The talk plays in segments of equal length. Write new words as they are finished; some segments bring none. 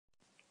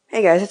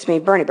Hey guys, it's me,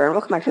 Bernie Bear, and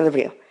welcome back to another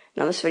video.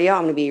 Now in this video,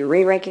 I'm going to be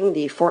re-ranking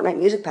the Fortnite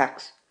music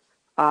packs.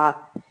 As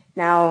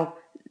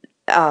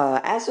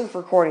of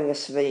recording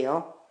this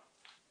video,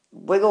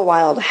 Wiggle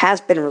Wild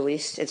has been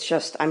released. It's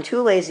just, I'm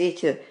too lazy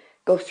to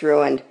go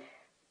through and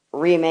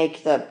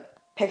remake the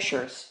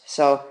pictures.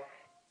 So,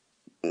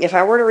 if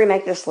I were to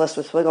remake this list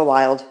with Wiggle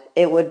Wild,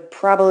 it would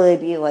probably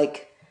be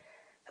like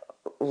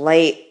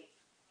late,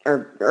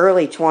 or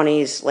early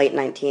 20s, late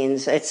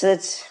 19s. It's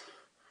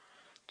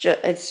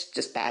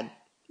just bad,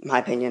 in my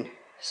opinion.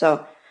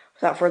 So,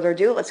 without further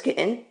ado, let's get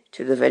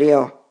into the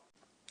video.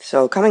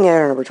 So, coming in at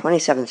our number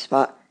 27th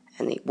spot,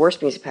 and the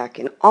worst music pack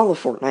in all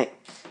of Fortnite,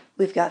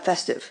 we've got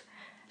Festive.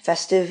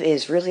 Festive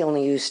is really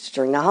only used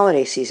during the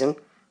holiday season,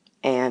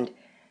 and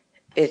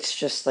it's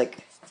just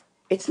like,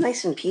 it's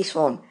nice and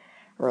peaceful and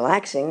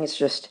relaxing. It's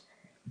just,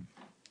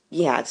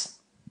 yeah, it's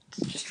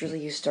just really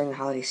used during the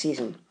holiday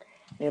season.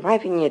 And in my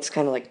opinion, it's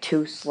kind of like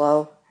too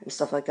slow and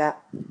stuff like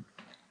that.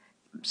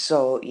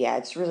 So, yeah,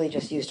 it's really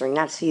just used during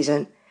that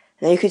season.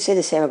 Now, you could say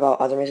the same about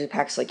other music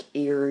packs like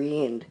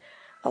Eerie and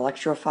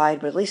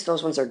Electrified, but at least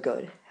those ones are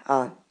good.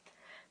 But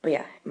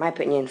yeah, in my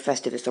opinion,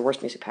 Festive is the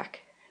worst music pack.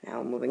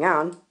 Now, moving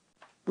on,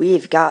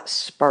 we've got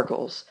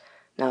Sparkles.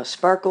 Now,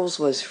 Sparkles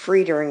was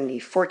free during the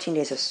 14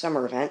 Days of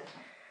Summer event,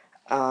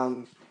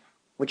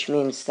 which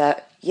means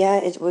that, yeah,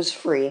 it was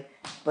free,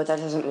 but that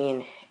doesn't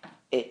mean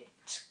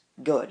it's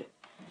good.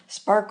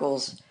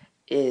 Sparkles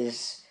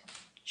is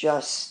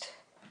just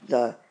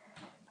the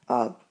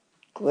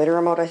glitter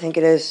emote, I think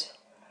it is,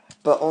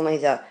 but only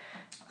the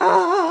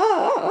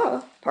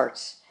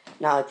parts,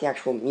 not like the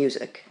actual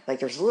music. Like,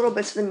 there's little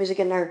bits of the music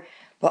in there,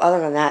 but other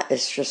than that,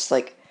 it's just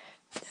like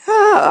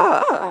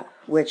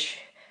which,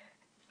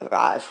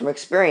 from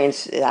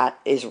experience, that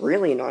is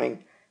really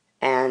annoying.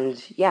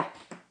 And yeah,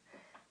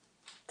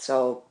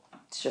 so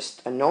it's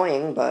just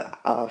annoying, but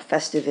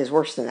Festive is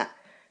worse than that.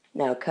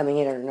 Now, coming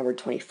in at our number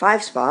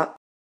 25 spot,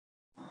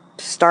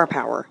 Star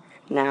Power.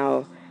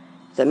 Now,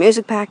 the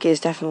music pack is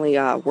definitely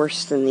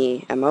worse than the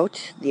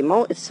emote. The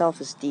emote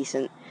itself is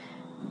decent,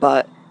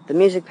 but the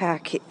music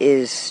pack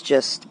is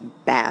just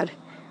bad.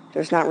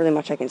 There's not really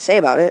much I can say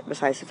about it,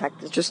 besides the fact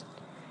that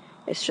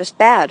it's just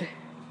bad.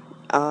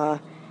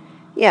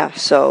 Yeah,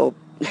 so,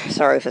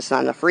 sorry if it's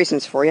not enough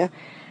reasons for you.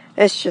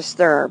 It's just,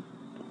 there are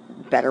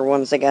better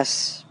ones, I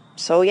guess.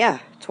 So yeah,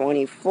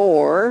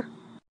 24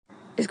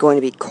 is going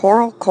to be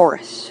Coral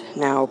Chorus.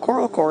 Now,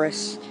 Coral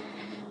Chorus,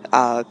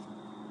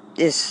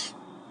 is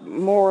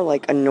more,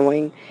 like,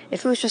 annoying.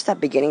 If it was just that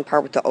beginning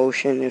part with the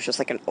ocean, it was just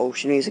like an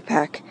ocean music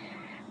pack,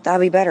 that'd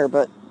be better,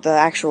 but the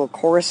actual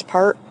chorus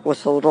part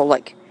with the little,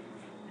 like,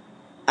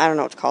 I don't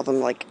know what to call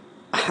them, like,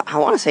 I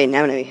want to say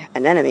anemone,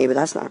 but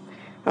that's not,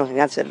 I don't think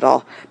that's it at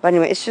all. But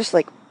anyway, it's just,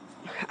 like,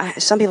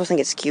 some people think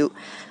it's cute,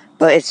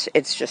 but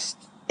it's just,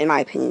 in my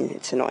opinion,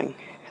 it's annoying.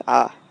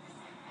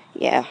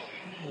 Yeah,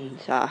 and,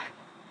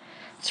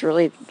 that's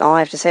really all I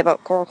have to say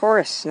about Coral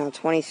Chorus. Now,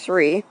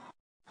 23,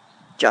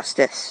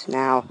 Justice.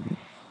 Now,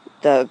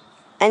 the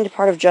end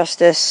part of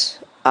Justice,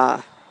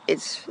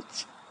 it's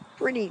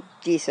pretty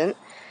decent,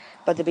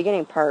 but the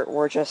beginning part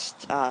where it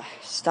just,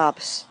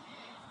 stops,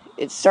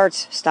 it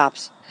starts,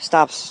 stops,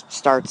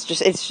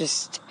 starts, it's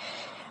just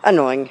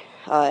annoying.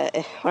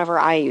 Whenever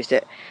I used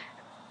it,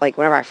 like,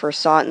 whenever I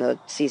first saw it in the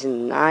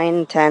season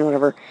 9, 10,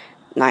 whatever,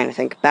 9, I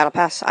think, Battle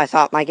Pass, I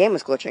thought my game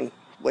was glitching,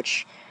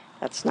 which,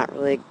 that's not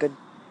really a good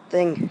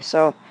thing,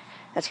 so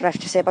that's what I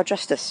have to say about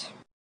Justice.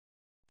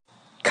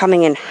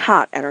 Coming in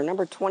hot at our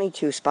number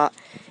 22 spot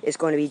is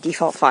going to be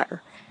Default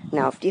Fire.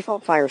 Now, if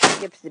Default Fire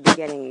skipped the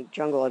beginning,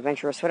 jungle,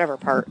 adventurous, whatever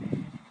part,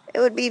 it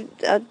would be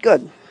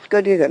good.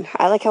 Good.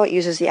 I like how it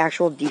uses the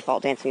actual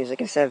default dance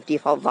music instead of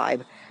Default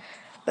Vibe.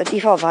 But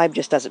Default Vibe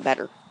just does it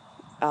better.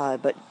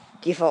 But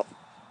Default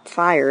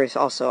Fire is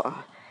also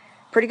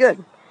pretty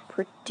good.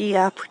 Pretty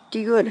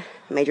good.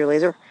 Major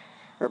Lazer,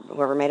 or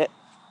whoever made it.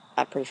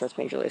 I'm pretty sure it's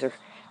Major Lazer,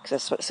 because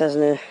that's what it says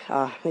in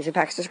the music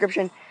pack's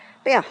description.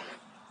 But yeah,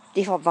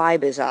 Default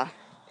Vibe is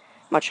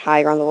much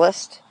higher on the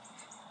list.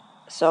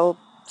 So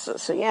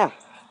yeah.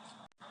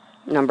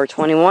 Number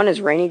 21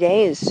 is Rainy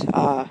Days.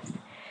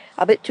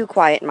 A bit too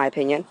quiet in my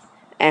opinion.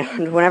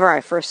 And whenever I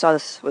first saw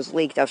this was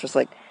leaked, I was just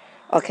like,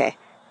 okay,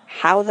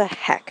 how the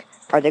heck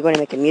are they going to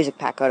make a music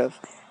pack out of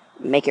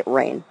Make It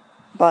Rain?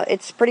 But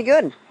it's pretty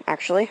good,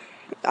 actually.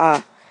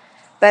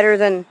 Better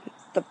than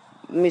the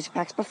music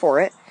packs before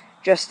it.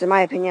 Just, in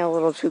my opinion, a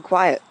little too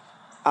quiet.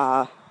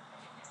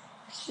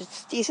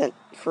 It's decent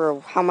for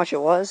how much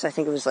it was. I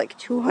think it was like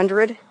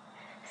 200.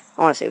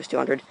 I want to say it was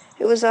 200.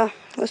 It was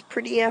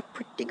pretty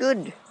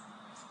good.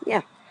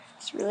 Yeah,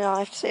 that's really all I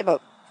have to say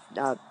about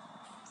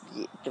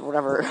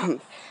whatever.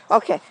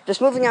 Okay, just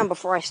moving on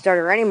before I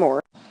stutter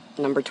anymore.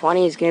 Number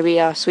 20 is going to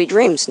be Sweet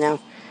Dreams. Now,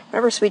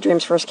 whenever Sweet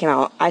Dreams first came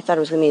out, I thought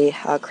it was going to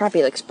be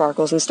crappy like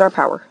Sparkles and Star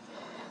Power.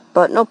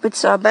 But nope,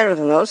 it's better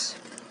than those.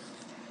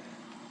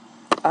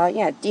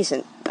 Yeah,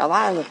 decent. A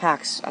lot of the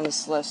packs on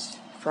this list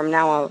from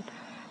now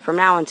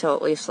until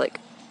at least like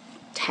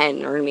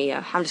 10 are going to be,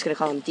 I'm just going to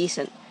call them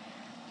decent.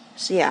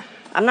 So yeah,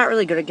 I'm not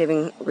really good at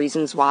giving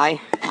reasons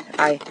why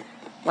I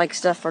like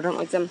stuff or don't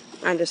like them.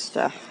 I just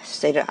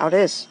state it how it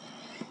is.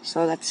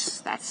 So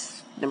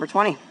that's number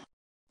 20.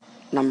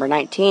 Number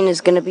 19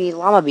 is going to be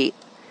Llama Beat.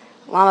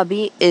 Llama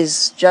Beat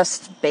is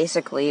just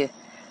basically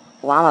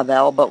Llama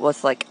Bell, but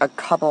with like a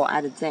couple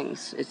added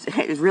things.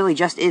 It really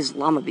just is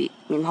Llama Beat.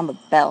 I mean Llama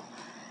Bell.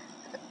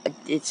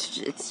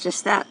 It's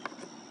just that.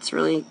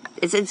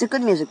 It's a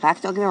good music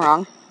pack. Don't get me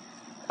wrong.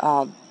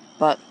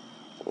 But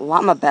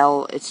Llama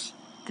Bell,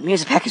 the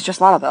music pack is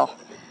just Llama Bell.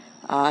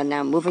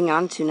 Now moving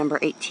on to number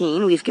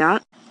 18, we've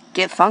got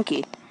Get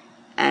Funky,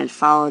 and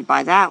followed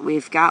by that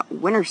we've got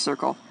Winter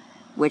Circle,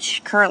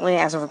 which currently,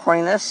 as of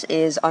recording this,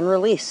 is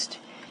unreleased.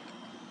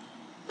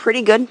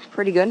 Pretty good,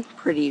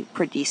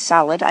 pretty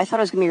solid. I thought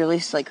it was gonna be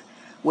released like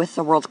with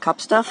the World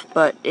Cup stuff,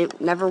 but it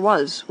never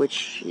was,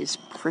 which is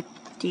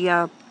pretty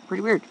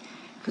weird,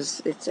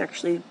 because it's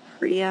actually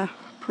pretty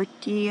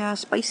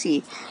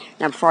spicy.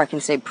 Now, before I can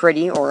say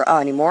pretty or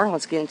anymore,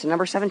 let's get into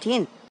number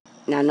 17.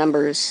 Now,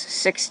 numbers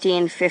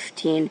 16,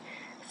 15,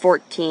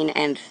 14,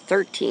 and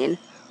 13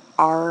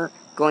 are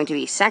going to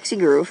be Sexy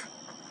Groove,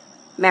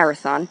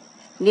 Marathon,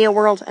 Neo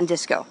World, and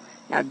Disco.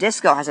 Now,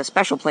 Disco has a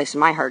special place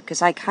in my heart,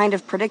 because I kind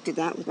of predicted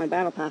that with my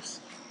Battle Pass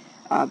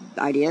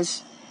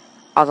ideas.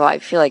 Although I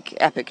feel like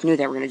Epic knew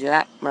they were going to do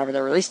that whenever they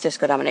released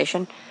Disco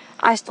Domination.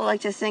 I still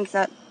like to think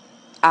that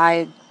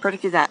I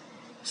predicted that.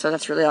 So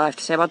that's really all I have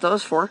to say about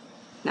those four.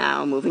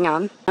 Now, moving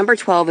on. Number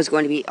 12 is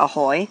going to be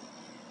Ahoy.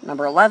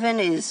 Number 11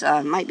 is,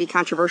 might be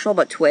controversial,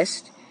 but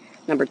Twist.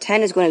 Number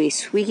 10 is going to be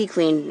Squeaky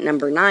Clean.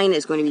 Number 9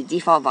 is going to be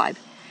Default Vibe.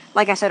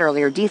 Like I said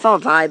earlier,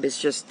 Default Vibe is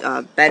just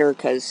better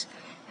because,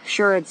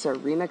 sure, it's a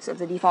remix of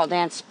the Default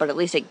Dance, but at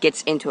least it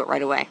gets into it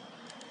right away.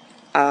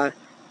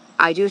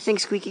 I do think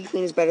Squeaky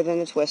Clean is better than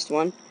the Twist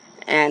one,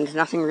 and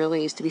nothing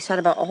really is to be said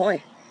about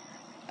Ahoy.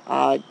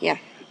 Yeah.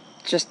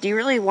 Just, do you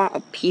really want a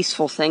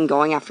peaceful thing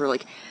going after,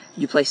 like,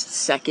 you placed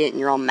second and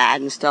you're all mad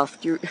and stuff?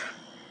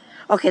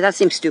 Okay, that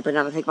seems stupid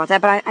now that I think about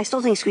that, but I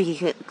still think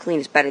Squeaky Clean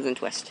is better than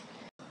Twist.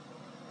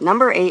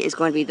 Number 8 is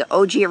going to be the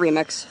OG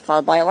remix,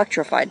 followed by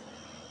Electrified.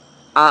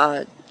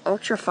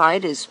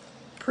 Electrified is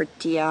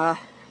pretty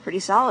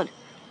solid.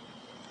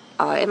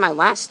 In my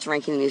last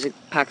Ranking the Music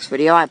Packs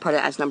video, I put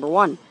it as number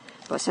 1.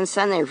 But since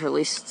then, they've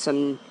released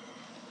some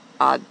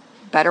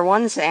better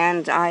ones,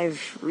 and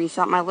I've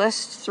rethought my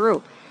list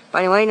through. But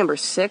anyway, number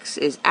 6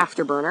 is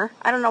Afterburner.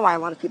 I don't know why a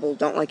lot of people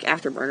don't like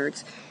Afterburner.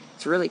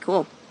 It's really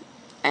cool.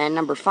 And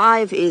number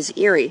 5 is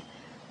Eerie.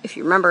 If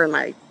you remember in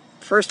my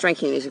first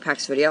Ranking Music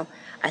Packs video,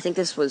 I think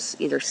this was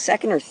either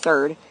second or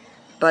third,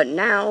 but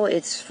now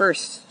it's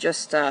first.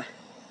 Just, well,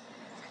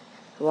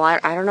 I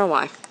don't know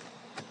why.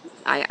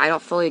 I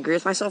don't fully agree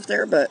with myself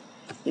there, but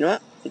you know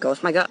what? Go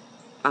with my gut.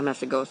 I'm gonna have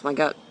to go with my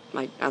gut.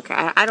 Okay,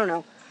 I don't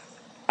know.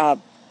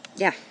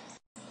 Yeah.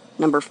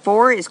 Number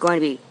 4 is going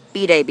to be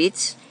B-Day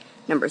Beats.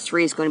 Number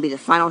 3 is going to be The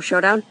Final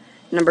Showdown.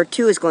 Number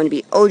 2 is going to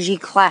be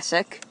OG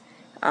Classic.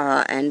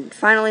 And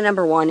finally,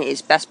 number 1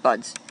 is Best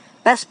Buds.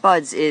 Best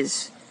Buds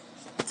is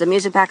the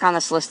music pack on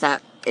this list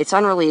that it's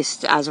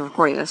unreleased as of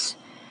recording this.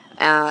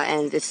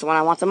 And it's the one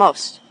I want the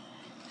most.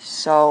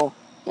 So,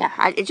 yeah,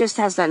 it just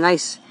has that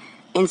nice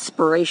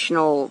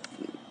inspirational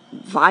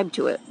vibe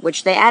to it,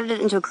 which they added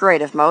it into a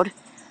creative mode,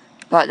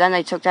 but then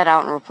they took that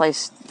out and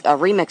replaced a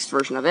remixed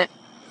version of it,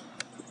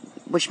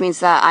 which means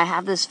that I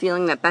have this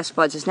feeling that Best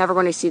Buds is never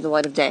going to see the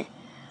light of day,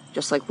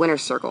 just like Winter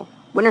Circle.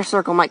 Winter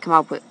Circle might come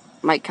out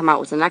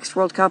with the next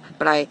World Cup,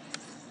 but I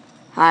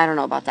don't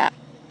know about that.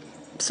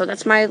 So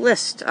that's my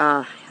list.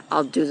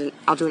 I'll do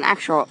an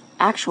actual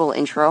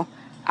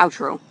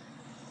outro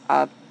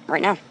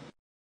right now.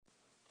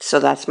 So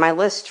that's my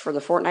list for the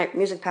Fortnite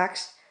music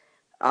packs.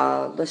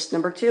 List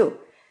number 2.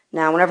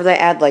 Now, whenever they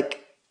add,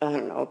 like, I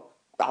don't know,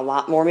 a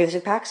lot more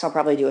music packs, I'll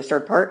probably do a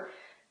third part.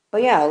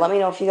 But yeah, let me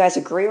know if you guys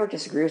agree or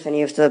disagree with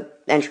any of the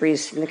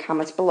entries in the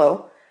comments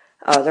below.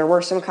 There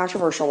were some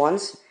controversial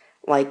ones,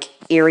 like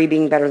Eerie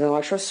being better than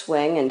Electro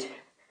Swing, and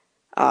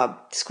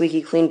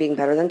Squeaky Clean being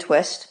better than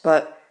Twist.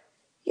 But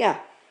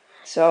yeah,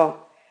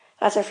 so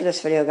that's it for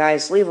this video,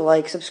 guys. Leave a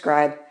like,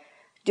 subscribe,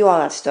 do all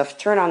that stuff,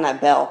 turn on that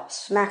bell,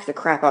 smack the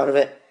crap out of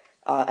it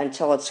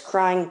until it's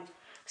crying,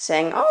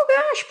 saying, "Oh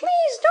gosh,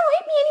 please don't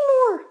hit me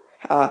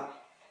anymore."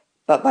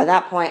 But by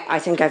that point, I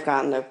think I've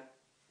gotten the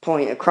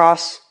point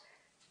across.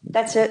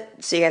 That's it.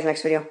 See you guys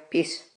next video. Peace.